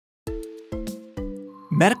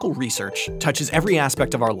Medical research touches every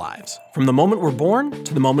aspect of our lives, from the moment we're born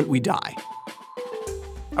to the moment we die.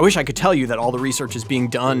 I wish I could tell you that all the research is being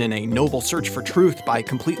done in a noble search for truth by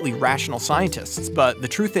completely rational scientists, but the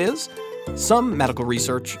truth is, some medical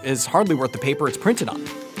research is hardly worth the paper it's printed on.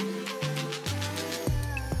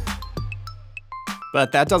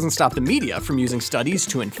 But that doesn't stop the media from using studies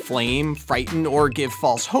to inflame, frighten, or give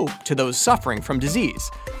false hope to those suffering from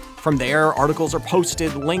disease. From there, articles are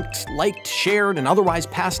posted, linked, liked, shared, and otherwise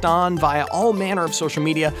passed on via all manner of social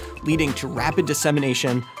media, leading to rapid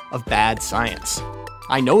dissemination of bad science.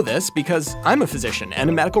 I know this because I'm a physician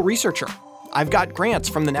and a medical researcher. I've got grants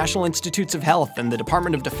from the National Institutes of Health and the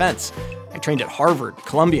Department of Defense. I trained at Harvard,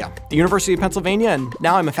 Columbia, the University of Pennsylvania, and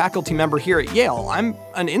now I'm a faculty member here at Yale. I'm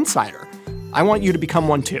an insider. I want you to become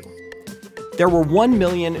one too. There were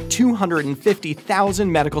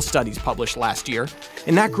 1,250,000 medical studies published last year.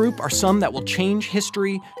 In that group are some that will change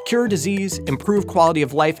history, cure disease, improve quality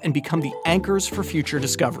of life, and become the anchors for future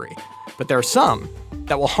discovery. But there are some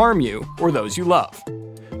that will harm you or those you love.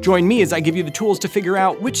 Join me as I give you the tools to figure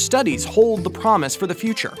out which studies hold the promise for the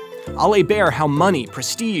future. I'll lay bare how money,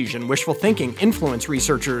 prestige, and wishful thinking influence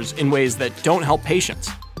researchers in ways that don't help patients.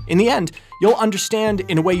 In the end, you'll understand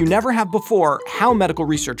in a way you never have before how medical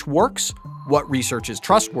research works, what research is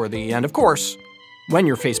trustworthy, and of course, when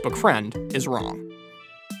your Facebook friend is wrong.